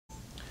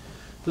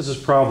This is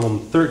problem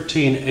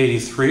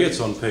 1383.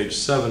 It's on page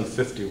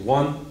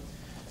 751.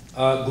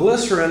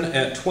 Glycerin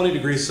at 20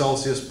 degrees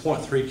Celsius,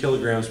 0.3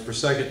 kilograms per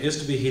second,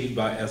 is to be heated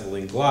by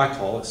ethylene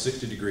glycol at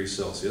 60 degrees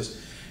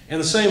Celsius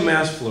and the same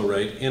mass flow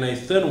rate in a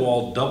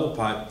thin-walled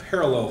double-pipe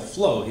parallel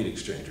flow heat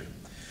exchanger.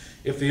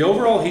 If the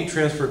overall heat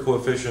transfer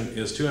coefficient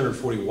is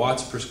 240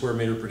 watts per square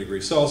meter per degree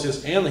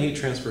Celsius and the heat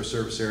transfer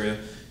surface area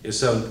is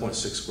 7.6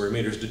 square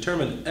meters,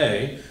 determine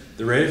A,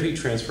 the rate of heat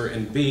transfer,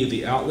 and B,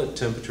 the outlet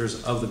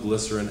temperatures of the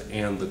glycerin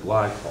and the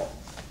glycol.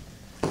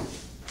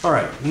 All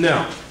right,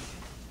 now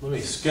let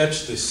me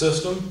sketch the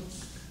system.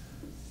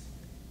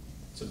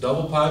 It's a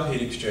double pipe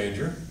heat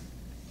exchanger.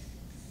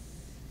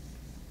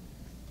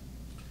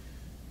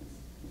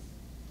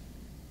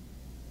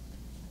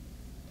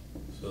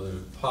 So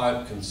there's a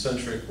pipe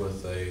concentric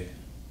with a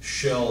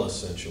shell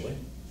essentially.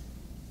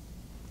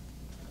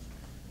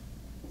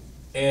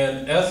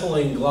 And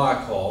ethylene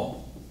glycol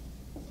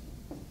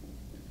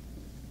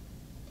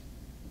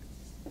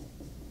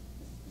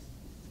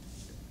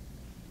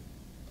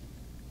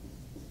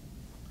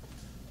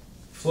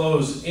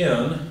flows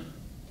in.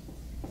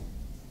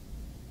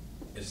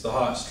 It's the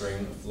hot stream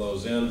that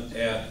flows in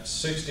at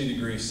 60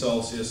 degrees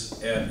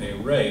Celsius at a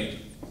rate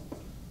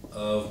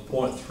of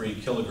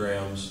 0.3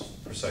 kilograms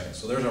per second.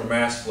 So there's our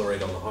mass flow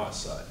rate on the hot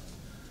side.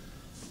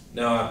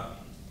 Now, I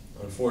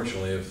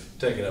unfortunately have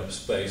taken up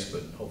space,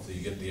 but hopefully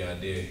you get the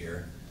idea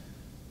here.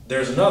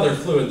 There's another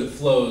fluid that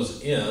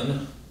flows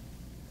in.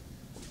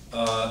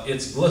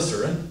 It's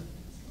glycerin.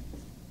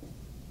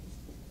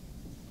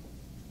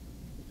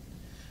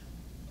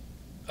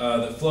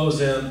 That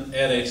flows in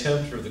at a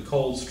temperature of the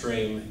cold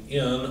stream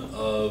in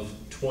of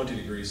 20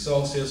 degrees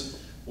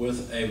Celsius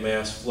with a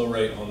mass flow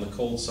rate on the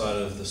cold side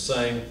of the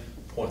same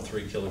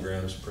 0.3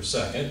 kilograms per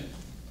second.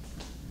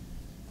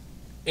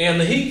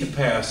 And the heat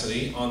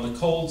capacity on the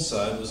cold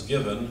side was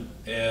given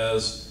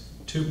as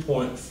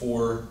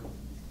 2.4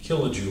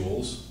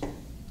 kilojoules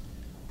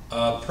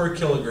per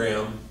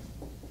kilogram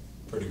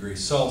per degree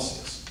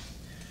Celsius.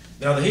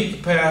 Now the heat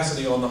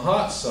capacity on the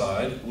hot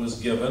side was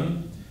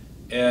given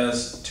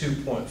as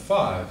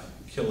 2.5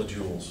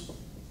 kilojoules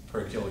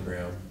per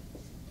kilogram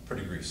per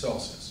degree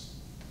Celsius.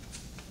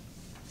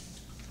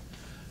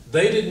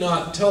 They did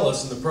not tell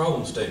us in the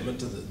problem statement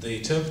the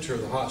temperature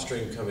of the hot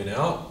stream coming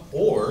out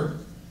or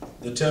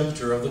the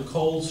temperature of the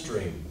cold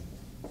stream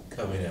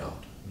coming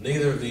out.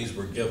 Neither of these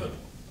were given.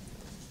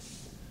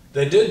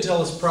 They did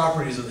tell us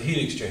properties of the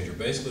heat exchanger.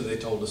 Basically, they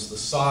told us the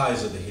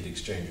size of the heat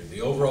exchanger.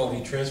 The overall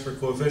heat transfer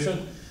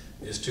coefficient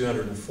is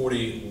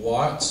 240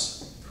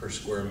 watts per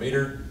square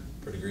meter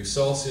per degree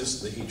Celsius.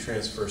 The heat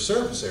transfer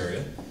surface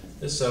area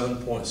is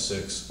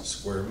 7.6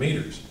 square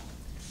meters.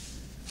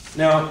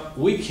 Now,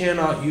 we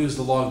cannot use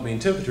the log mean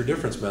temperature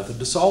difference method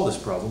to solve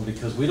this problem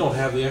because we don't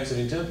have the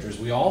exiting temperatures.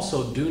 We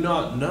also do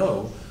not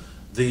know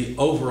the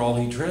overall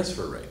heat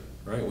transfer rate,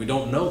 right? We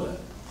don't know that.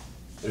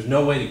 There's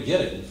no way to get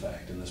it, in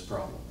fact, in this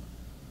problem.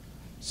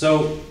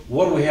 So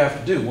what do we have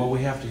to do? Well,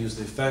 we have to use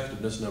the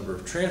effectiveness number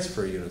of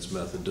transfer units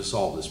method to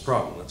solve this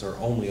problem. That's our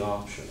only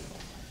option.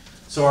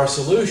 So our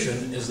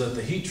solution is that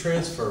the heat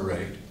transfer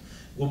rate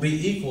will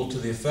be equal to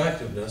the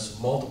effectiveness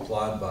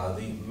multiplied by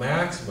the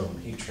maximum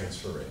heat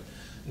transfer rate.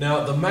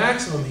 Now, the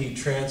maximum heat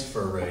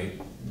transfer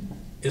rate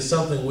is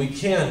something we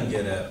can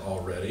get at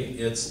already.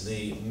 It's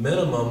the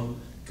minimum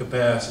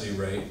capacity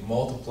rate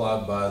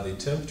multiplied by the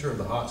temperature of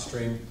the hot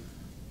stream.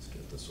 Let's do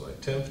it this way.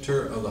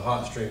 Temperature of the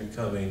hot stream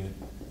coming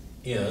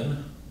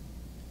in,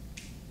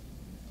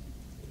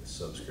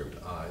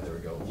 subscript I, there we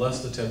go,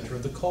 less the temperature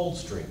of the cold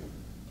stream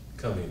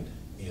coming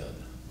in.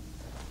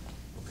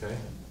 Okay,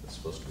 it's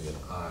supposed to be an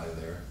I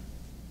there.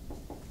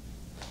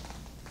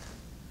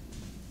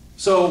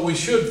 So we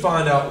should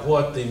find out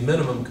what the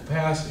minimum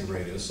capacity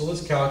rate is. So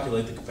let's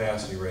calculate the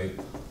capacity rate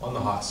on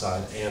the hot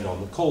side and on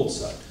the cold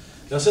side.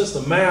 Now, since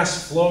the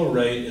mass flow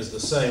rate is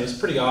the same, it's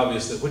pretty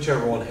obvious that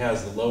whichever one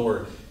has the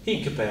lower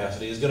heat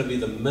capacity is going to be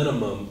the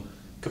minimum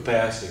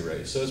capacity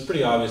rate. So it's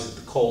pretty obvious that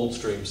the cold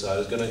stream side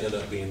is going to end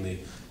up being the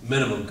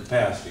minimum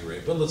capacity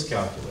rate. But let's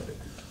calculate it.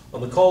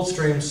 On the cold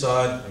stream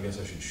side, I guess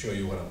I should show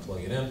you what I'm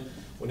plugging in.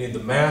 We need the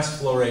mass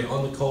flow rate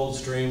on the cold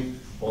stream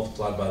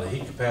multiplied by the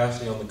heat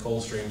capacity on the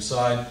cold stream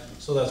side.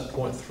 So that's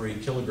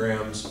 0.3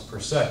 kilograms per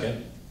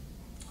second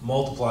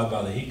multiplied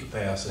by the heat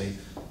capacity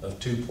of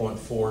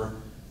 2.4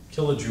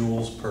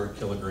 kilojoules per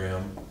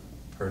kilogram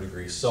per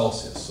degree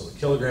Celsius. So the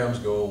kilograms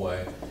go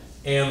away.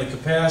 And the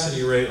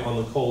capacity rate on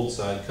the cold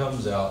side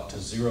comes out to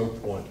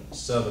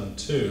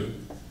 0.72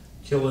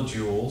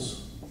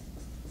 kilojoules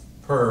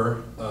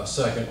per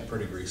second per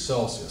degree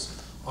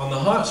Celsius. On the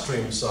hot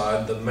stream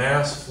side, the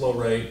mass flow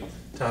rate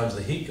times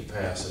the heat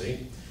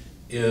capacity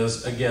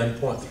is, again,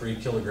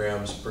 0.3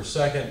 kilograms per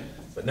second,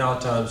 but now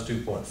times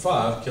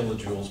 2.5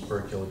 kilojoules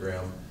per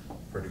kilogram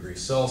per degree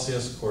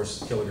Celsius. Of course,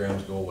 the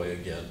kilograms go away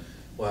again.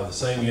 We'll have the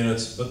same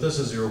units, but this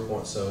is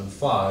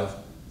 0.75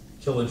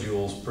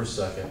 kilojoules per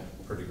second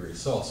per degree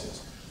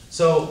Celsius.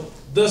 So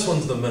this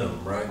one's the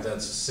minimum, right?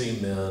 That's C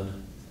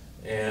min,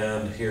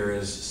 and here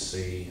is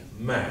C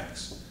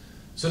max.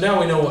 So now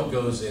we know what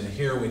goes in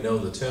here. We know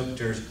the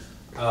temperatures.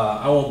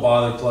 I won't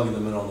bother plugging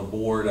them in on the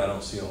board. I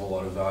don't see a whole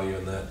lot of value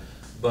in that.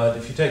 But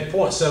if you take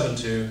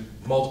 0.72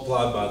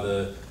 multiplied by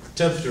the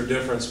temperature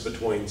difference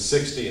between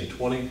 60 and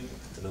 20,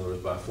 in other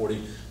words by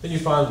 40, then you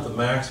find that the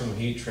maximum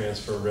heat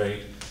transfer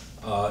rate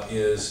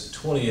is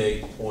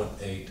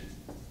 28.8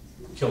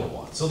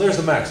 kilowatts. So there's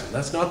the maximum.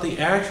 That's not the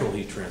actual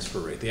heat transfer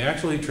rate. The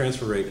actual heat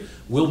transfer rate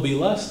will be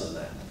less than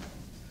that.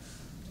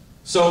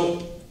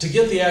 So to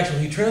get the actual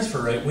heat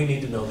transfer rate, we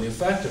need to know the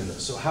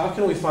effectiveness. So how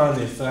can we find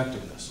the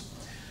effectiveness?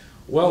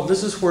 Well,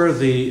 this is where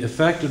the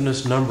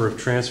effectiveness number of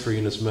transfer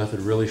units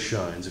method really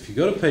shines. If you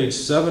go to page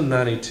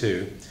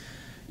 792,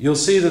 you'll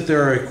see that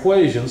there are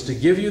equations to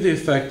give you the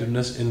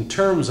effectiveness in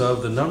terms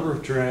of the number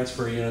of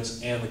transfer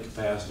units and the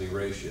capacity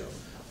ratio.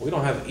 We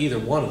don't have either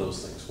one of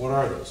those things. What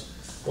are those?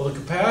 Well, the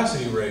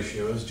capacity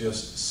ratio is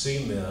just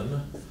C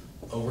min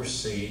over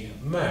C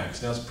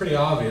max. Now, it's pretty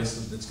obvious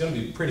that it's going to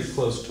be pretty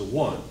close to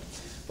 1.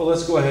 But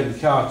let's go ahead and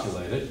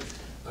calculate it.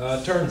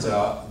 It turns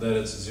out that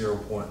it's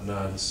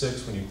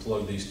 0.96 when you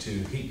plug these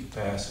two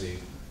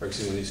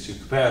these two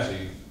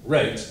capacity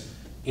rates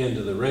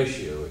into the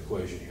ratio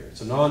equation here. It's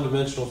a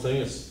non-dimensional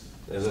thing. It's,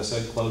 as I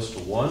said, close to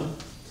 1.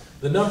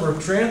 The number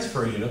of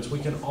transfer units we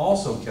can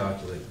also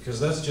calculate because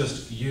that's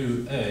just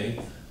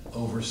UA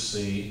over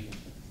C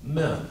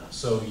min.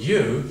 So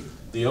U,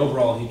 the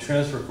overall heat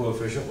transfer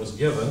coefficient, was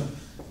given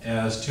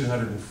as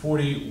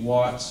 240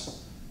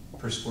 watts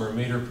per square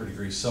meter per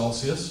degree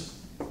Celsius.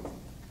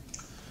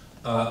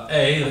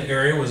 A, the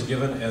area, was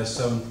given as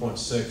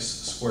 7.6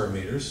 square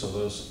meters, so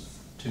those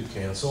two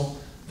cancel.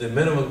 The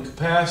minimum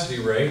capacity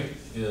rate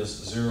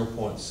is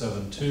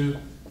 0.72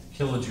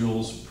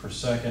 kilojoules per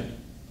second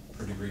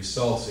per degree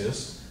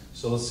Celsius.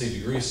 So let's see,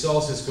 degrees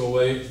Celsius go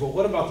away, but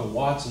what about the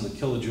watts and the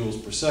kilojoules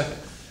per second?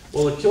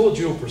 Well, a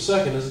kilojoule per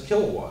second is a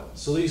kilowatt,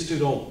 so these two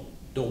don't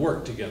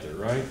work together,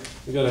 right?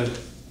 We've got to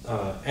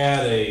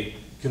add a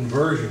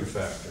conversion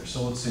factor.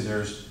 So let's see,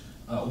 there's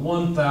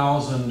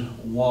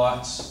 1,000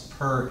 watts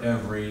per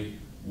every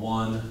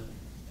 1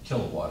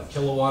 kilowatt. A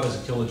kilowatt is a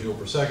kilojoule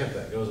per second.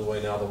 That goes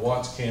away now. The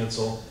watts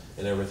cancel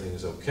and everything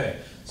is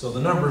okay. So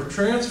the number of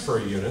transfer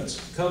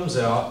units comes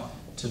out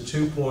to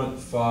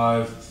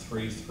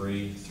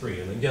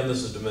 2.5333. And again,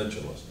 this is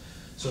dimensionless.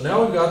 So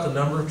now we've got the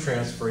number of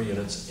transfer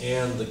units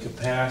and the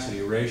capacity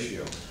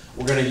ratio.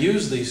 We're going to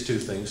use these two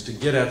things to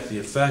get at the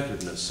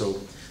effectiveness. So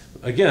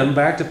again,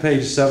 back to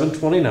page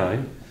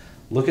 729.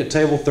 Look at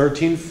table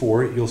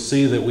 13.4. You'll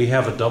see that we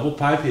have a double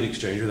pipe heat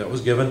exchanger that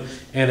was given,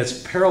 and it's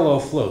parallel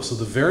flow. So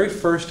the very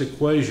first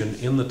equation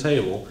in the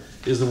table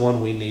is the one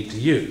we need to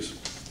use.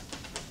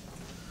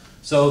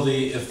 So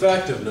the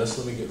effectiveness,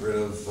 let me get rid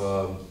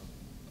of,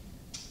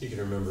 you can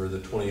remember the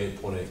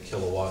 28.8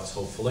 kilowatts,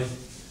 hopefully.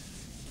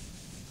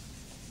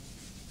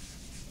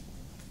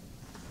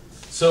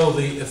 So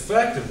the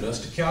effectiveness,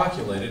 to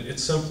calculate it,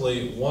 it's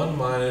simply 1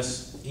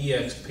 minus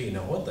EXP.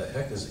 Now what the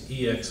heck is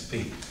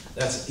EXP?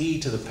 That's e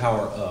to the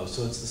power of.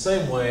 So it's the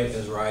same way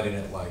as writing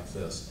it like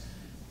this.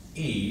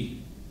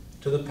 E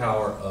to the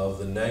power of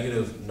the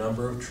negative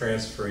number of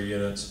transfer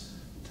units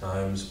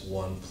times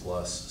 1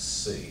 plus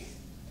C.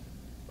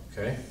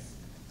 Okay?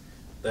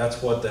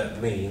 That's what that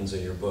means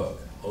in your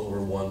book. Over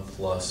 1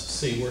 plus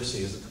C, where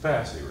C is the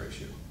capacity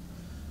ratio.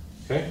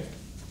 Okay?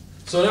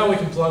 So now we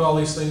can plug all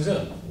these things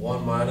in.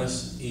 1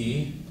 minus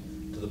E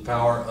to the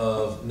power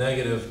of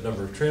negative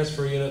number of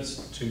transfer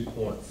units,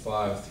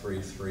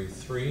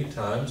 2.5333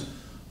 times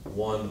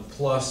 1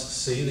 plus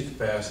C, the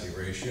capacity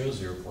ratio,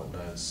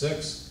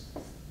 0.96,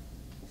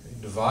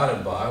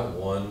 divided by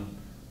 1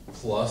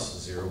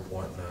 plus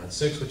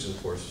 0.96, which is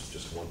of course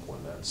just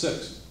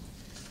 1.96.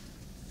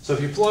 So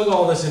if you plug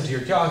all this into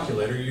your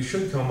calculator, you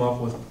should come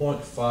up with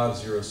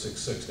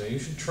 0.5066. Now you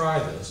should try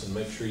this and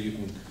make sure you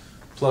can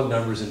plug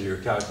numbers into your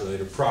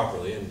calculator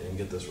properly and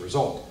get this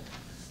result.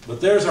 But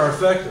there's our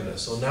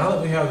effectiveness. So now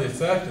that we have the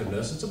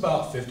effectiveness, it's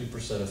about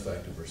 50%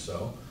 effective or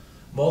so.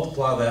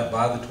 Multiply that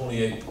by the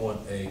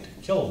 28.8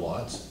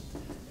 kilowatts,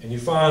 and you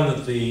find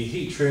that the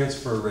heat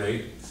transfer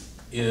rate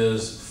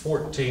is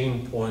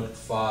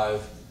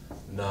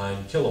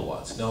 14.59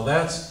 kilowatts. Now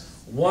that's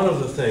one of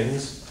the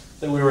things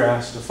that we were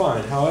asked to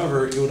find.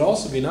 However, it would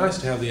also be nice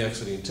to have the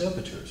exiting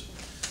temperatures.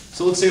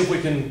 So let's see if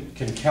we can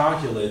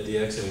calculate the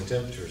exiting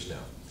temperatures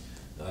now.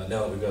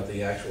 Now that we've got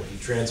the actual heat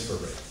transfer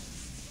rate.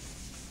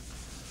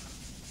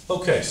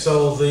 Okay,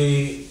 so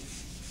the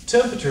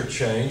temperature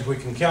change we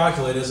can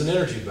calculate as an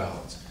energy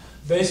balance.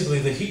 Basically,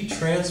 the heat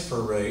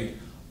transfer rate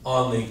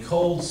on the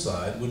cold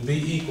side would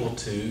be equal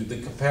to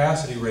the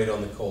capacity rate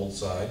on the cold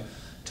side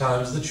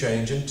times the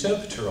change in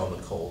temperature on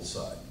the cold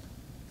side.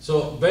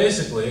 So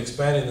basically,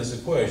 expanding this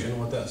equation,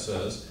 what that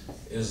says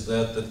is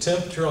that the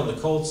temperature on the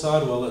cold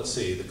side, well, let's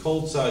see, the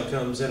cold side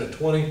comes in at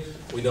 20.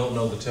 We don't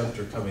know the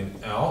temperature coming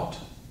out,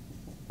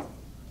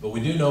 but we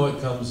do know it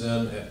comes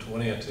in at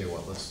 20. I'll tell you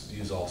what, let's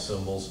use all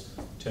symbols.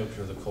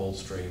 Temperature of the cold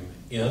stream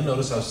in.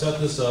 Notice I've set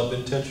this up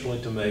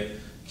intentionally to make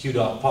Q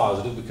dot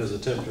positive because the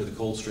temperature of the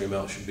cold stream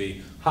out should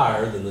be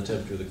higher than the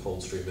temperature of the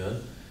cold stream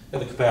in.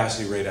 And the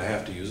capacity rate I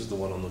have to use is the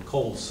one on the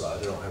cold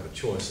side. I don't have a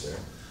choice there.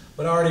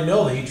 But I already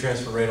know the heat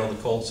transfer rate on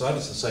the cold side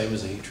is the same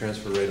as the heat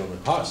transfer rate on the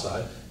hot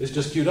side. It's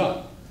just Q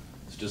dot.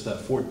 It's just that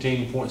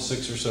 14.6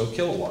 or so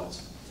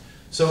kilowatts.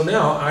 So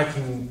now I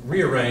can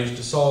rearrange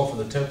to solve for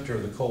the temperature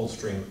of the cold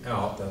stream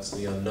out. That's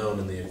the unknown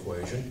in the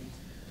equation.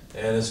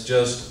 And it's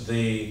just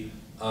the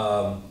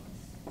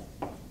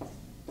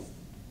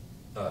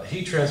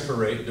heat transfer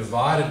rate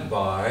divided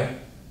by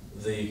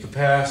the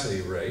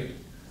capacity rate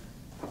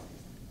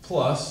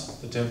plus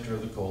the temperature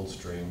of the cold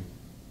stream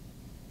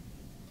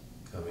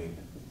coming in.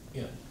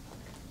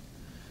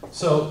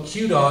 So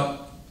Q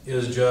dot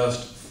is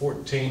just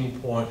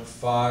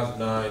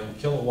 14.59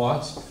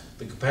 kilowatts.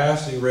 The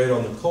capacity rate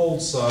on the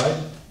cold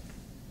side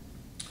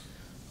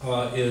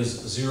is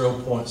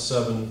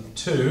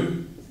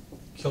 0.72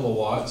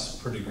 kilowatts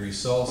per degree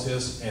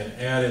Celsius, and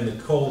add in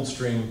the cold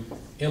stream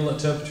inlet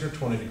temperature,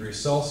 20 degrees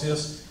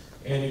Celsius,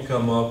 and you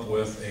come up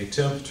with a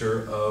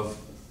temperature of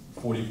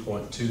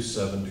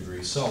 40.27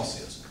 degrees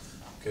Celsius.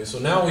 Okay, so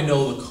now we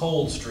know the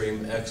cold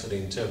stream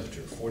exiting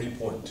temperature,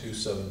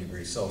 40.27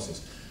 degrees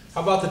Celsius.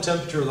 How about the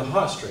temperature of the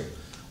hot stream?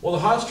 Well, the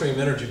hot stream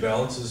energy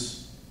balance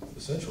is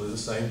essentially the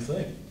same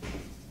thing.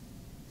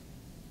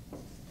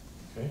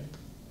 Okay?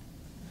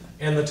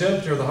 And the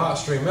temperature of the hot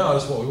stream out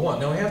is what we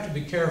want. Now we have to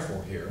be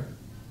careful here,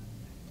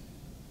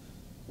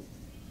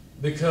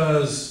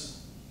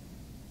 because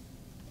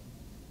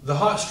the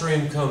hot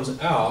stream comes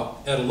out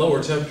at a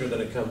lower temperature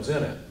than it comes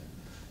in at.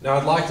 Now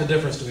I'd like the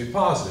difference to be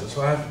positive,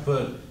 so I have to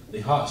put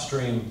the hot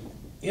stream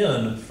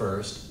in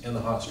first and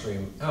the hot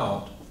stream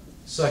out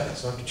second.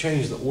 So I have to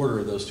change the order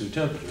of those two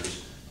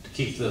temperatures to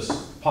keep this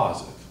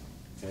positive,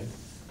 okay?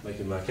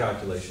 Making my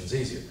calculations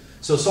easier.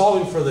 So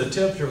solving for the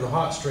temperature of the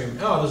hot stream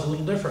out is a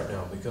little different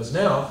now, because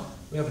now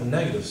we have a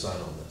negative sign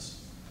on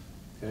this.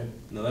 Okay?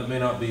 Now that may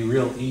not be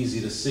real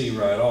easy to see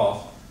right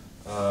off.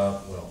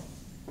 Well,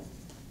 I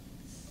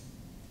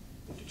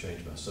need to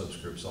change my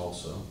subscripts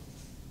also.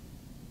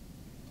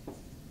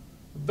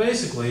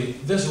 Basically,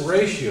 this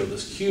ratio,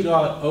 this Q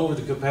dot over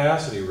the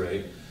capacity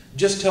rate,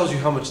 just tells you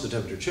how much the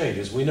temperature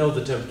changes. We know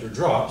the temperature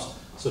drops,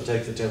 so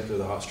take the temperature of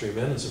the hot stream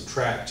in and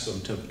subtract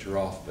some temperature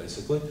off,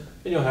 basically,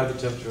 and you'll have the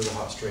temperature of the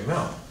hot stream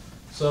out.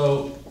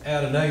 So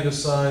add a negative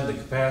sign, the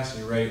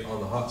capacity rate on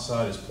the hot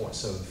side is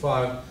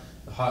 0.75.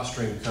 The hot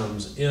stream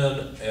comes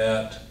in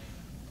at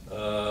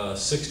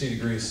 60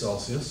 degrees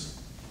Celsius.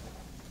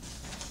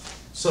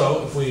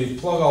 So if we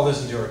plug all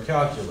this into our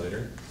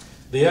calculator,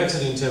 the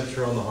exiting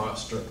temperature on the hot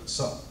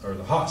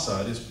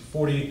side is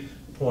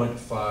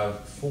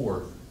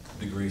 40.54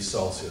 degrees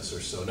Celsius or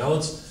so. Now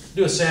let's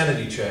do a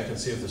sanity check and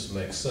see if this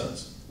makes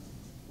sense.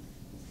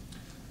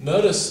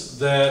 Notice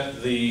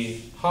that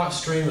the hot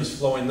stream is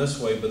flowing this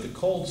way, but the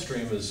cold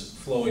stream is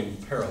flowing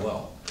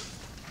parallel.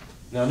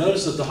 Now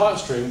notice that the hot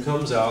stream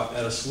comes out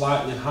at a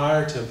slightly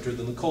higher temperature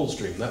than the cold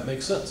stream. That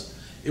makes sense.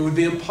 It would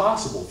be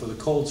impossible for the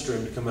cold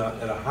stream to come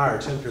out at a higher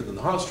temperature than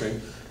the hot stream,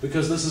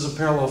 because this is a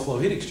parallel flow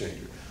heat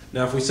exchanger.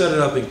 Now if we set it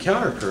up in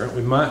countercurrent,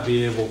 we might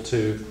be able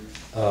to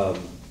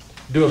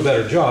do a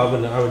better job,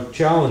 and I would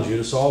challenge you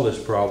to solve this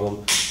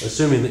problem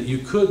assuming that you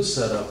could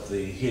set up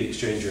the heat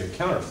exchanger in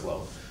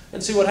counterflow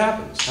and see what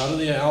happens. How do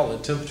the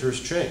outlet temperatures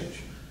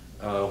change?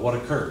 What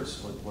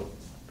occurs?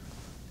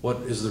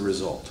 What is the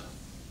result?